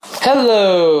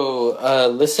Hello,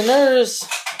 listeners.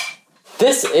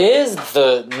 This is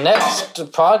the next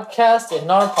podcast in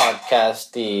our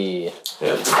podcast.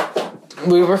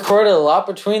 We recorded a lot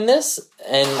between this,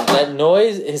 and that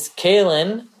noise is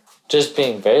Kaylin just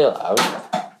being very loud.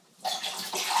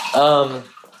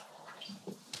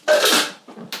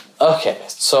 Okay,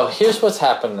 so here's what's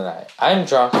happened tonight. I'm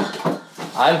drunk.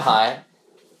 I'm high.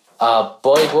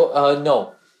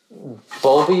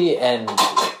 Bobby and...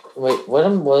 Wait, what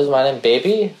was my name?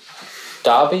 Baby?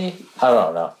 Dobby? I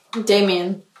don't know.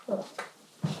 Damien.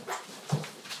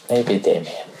 Maybe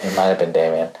Damien. It might have been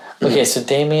Damien. Okay, so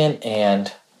Damien and...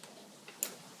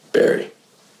 Berry.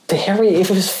 It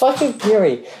was fucking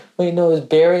Berry. Wait, no, it was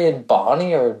Berry and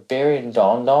Bonnie or Berry and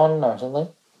Dawn or something?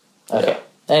 Okay,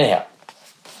 Anyhow.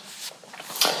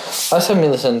 Last time you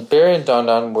listened, Berry and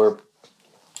Dawn were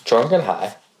drunk and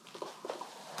high.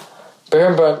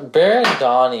 Berry and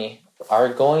Donnie are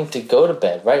going to go to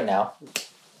bed right now.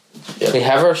 Yep. We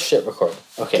have our shit recorded.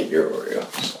 Okay. Get your Oreo.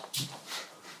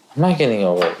 I'm not getting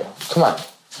your Oreo. Come on.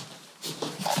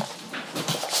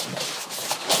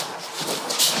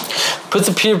 Put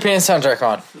the Peter Pan soundtrack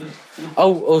on.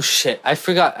 Oh shit. I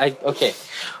forgot. Okay.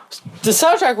 The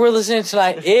soundtrack we're listening to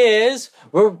tonight is...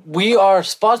 We are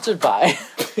sponsored by...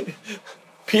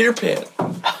 Peter Pan.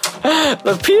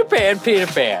 The Peter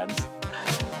Pan.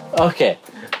 Okay.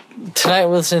 Tonight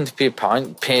we're listening to Peter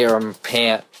Pan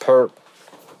podcast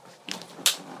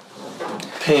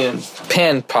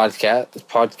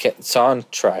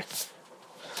soundtrack.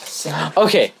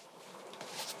 Okay.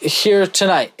 Here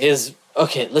tonight is...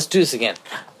 Okay, let's do this again.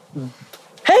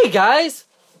 Hey guys!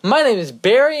 My name is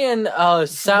Barry and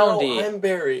Soundy. No, I'm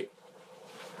Barry.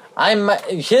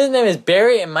 His name is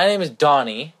Barry and my name is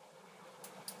Dawney.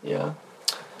 Yeah.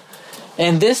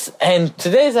 And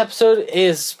today's episode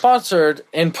is sponsored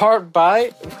in part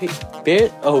by we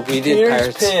did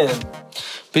Pirates. Pan.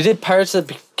 We did Pirates of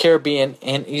the Caribbean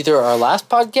in either our last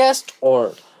podcast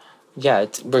or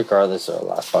it's regardless of our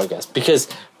last podcast because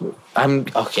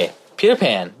Peter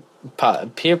Pan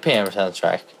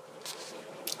soundtrack.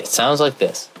 It sounds like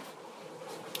this.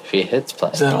 If he hits play.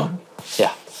 Is that on?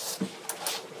 Yeah.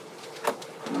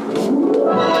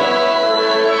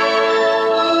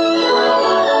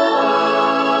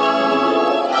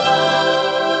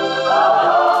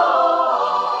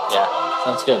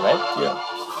 Sounds good, right? Yeah.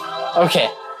 Okay.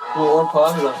 More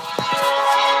popular.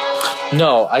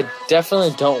 No, I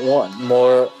definitely don't want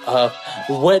more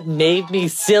what made me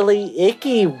silly,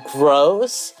 icky,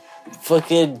 gross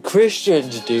fucking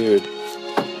Christians, dude.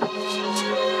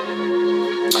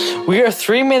 We are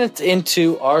 3 minutes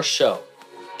into our show.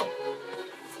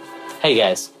 Hey,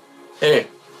 guys. Hey.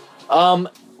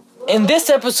 In this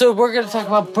episode, we're going to talk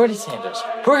about Bernie Sanders.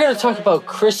 We're going to talk about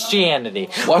Christianity.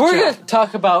 We're going to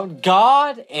talk about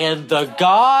God and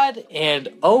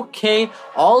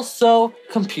also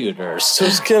computers. So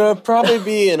it's going to probably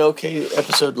be an okay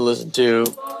episode to listen to.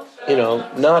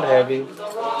 Not heavy.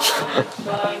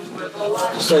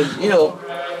 Just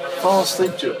fall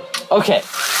asleep to it. Okay.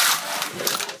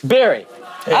 Barry,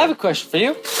 hey. I have a question for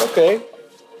you. Okay.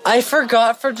 I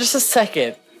forgot for just a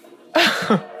second.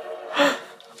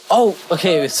 Oh,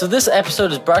 okay, so this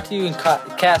episode is brought to you and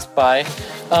cast by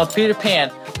Peter Pan,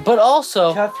 but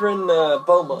also... Catherine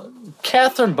Beaumont.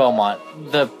 Catherine Beaumont,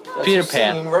 the Peter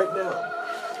Pan. Singing right now.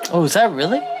 Oh, is that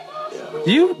really? Yeah.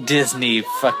 You Disney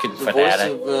fucking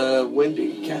fanatic. The voice of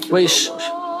Wendy, Catherine Wait,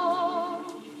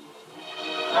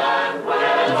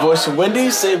 The voice of Wendy,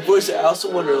 same voice of Alice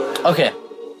in Wonderland. Okay.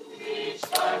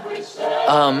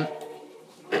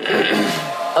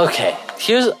 Okay,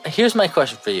 here's my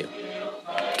question for you.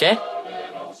 Okay?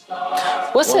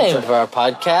 What's the name of our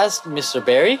podcast, Mr.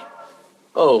 Barry?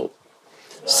 Oh.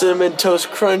 Cinnamon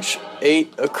Toast Crunch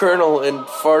ate a kernel and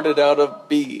farted out a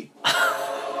bee.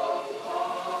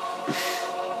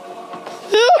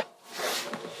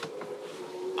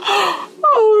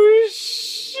 Oh,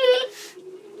 shit.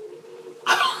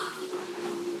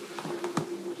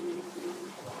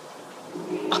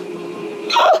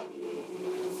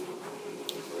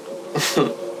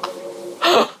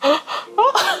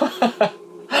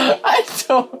 I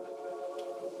don't...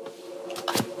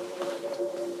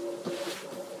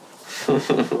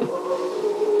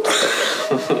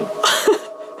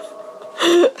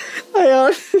 I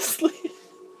honestly...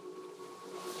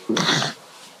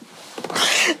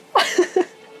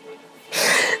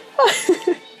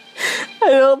 I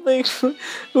don't think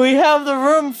we have the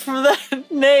room for that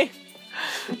name.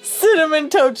 Cinnamon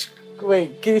Toast...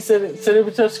 Wait, can you say it?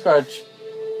 Cinnamon Toast Crunch.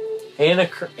 Ate a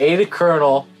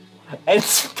kernel and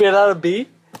spit out a bee?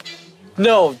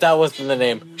 No, that wasn't the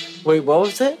name. Wait, what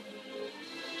was it?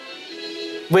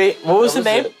 Wait, what was the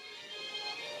name?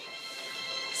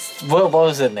 What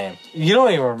was the name? You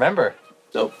don't even remember.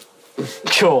 Nope.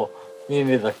 Cool. Me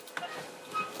neither.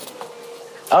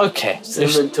 Okay.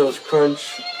 Cinnamon Toast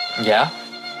Crunch. Yeah?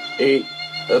 Ate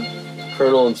a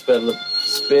kernel and spit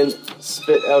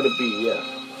out a bee, yeah.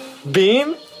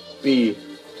 Bean? Bee.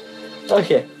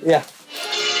 Okay, yeah.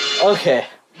 Okay.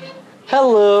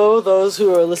 Hello, those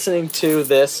who are listening to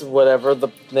this, whatever the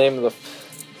name of the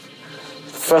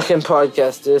fucking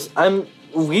podcast is.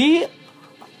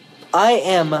 I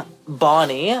am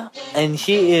Bonnie, and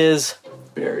he is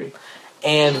Berry.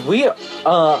 And we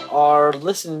are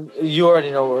listening. You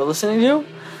already know what we're listening to.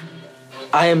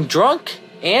 I am drunk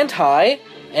and high,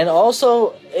 and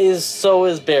so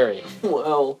is Barry.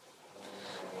 Well,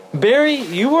 Barry,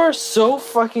 you are so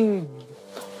fucking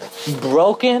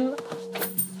broken.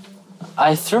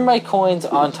 I threw my coins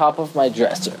on top of my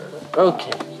dresser.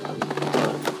 Okay.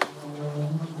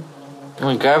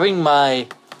 I'm grabbing my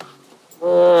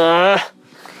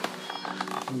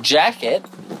jacket.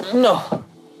 No.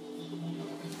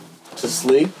 to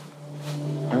sleep.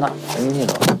 Not,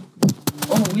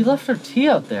 Oh, we left our tea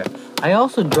out there. I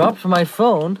also dropped my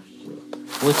phone,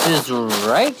 which is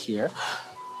right here.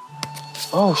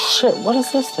 Oh shit! What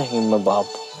is this thing, my Bob?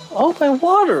 Oh, my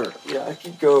water. Yeah, I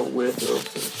could go with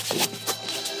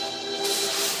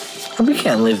We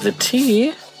can't leave the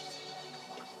tea.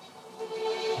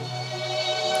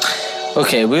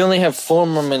 Okay, we only have 4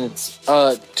 more minutes.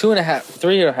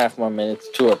 3.5 more minutes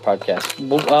to our podcast.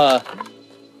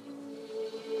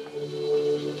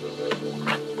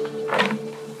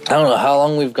 I don't know how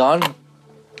long we've gone,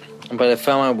 but I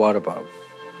found my water bottle.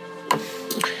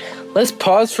 Let's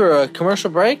pause for a commercial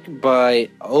break by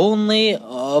only,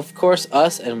 of course,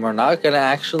 us, and we're not going to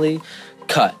actually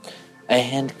cut.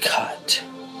 And cut.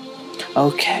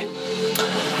 Okay.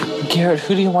 Garrett,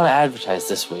 who do you want to advertise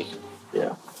this week?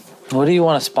 Yeah. What do you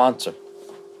want to sponsor?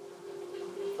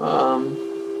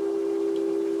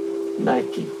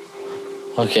 Nike.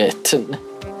 Okay,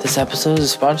 this episode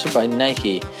is sponsored by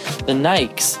Nike. The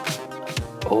Nikes.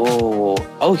 Oh,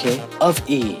 okay. Of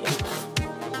E.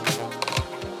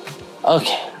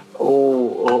 Okay.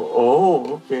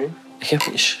 Okay.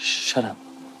 Okay, shut up.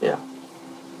 Yeah.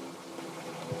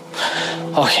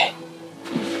 Okay.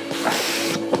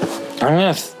 I'm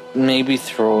gonna maybe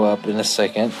throw up in a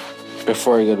second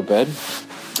before I go to bed.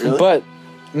 Really? But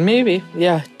maybe,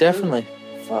 yeah, definitely.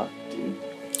 Fuck, dude.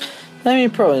 I mean,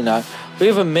 probably not. We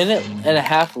have 1.5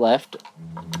 minutes left.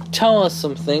 Tell us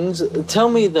some things. Tell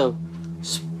me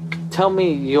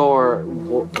your.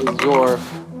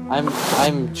 I'm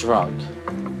drunk.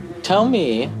 Tell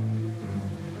me.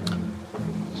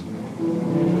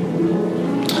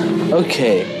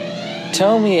 Okay.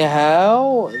 Tell me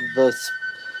how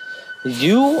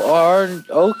you are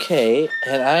okay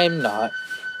and I'm not.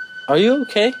 Are you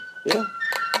okay? Yeah.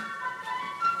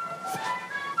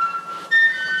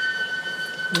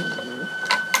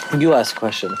 You ask a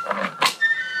question.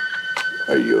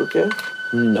 Are you okay?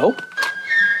 Nope.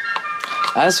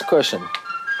 Ask a question.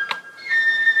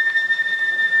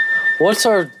 What's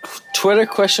our Twitter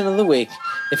question of the week?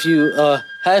 If you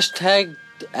hashtag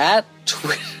at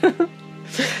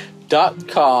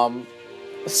twitter.com/r/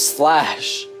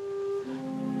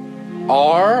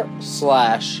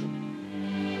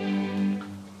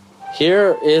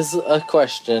 here is a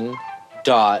question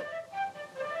dot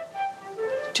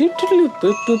 /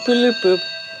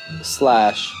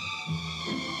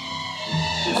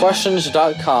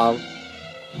 questions.com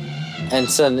and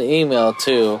send an email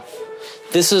to.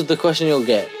 This is the question you'll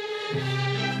get.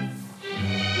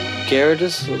 Garrett,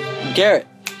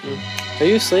 are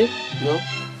you asleep? No.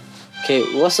 Okay,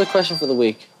 what's the question for the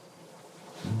week?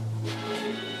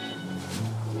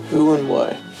 Who and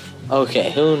why?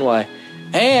 Okay, who and why?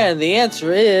 And the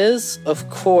answer is, of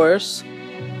course,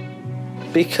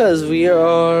 because we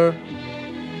are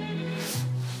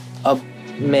a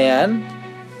man.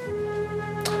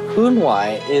 Who and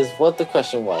why is what the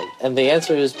question was. And the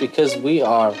answer is because we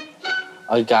are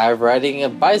a guy riding a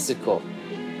bicycle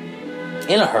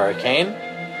in a hurricane.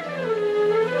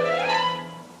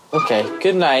 Okay,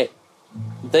 good night.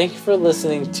 Thank you for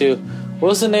listening to...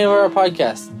 What's the name of our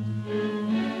podcast?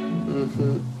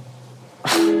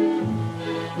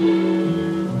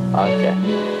 Okay.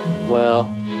 Well,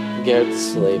 Garrett's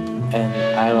asleep, and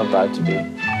I'm about to be.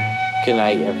 Good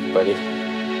night, everybody.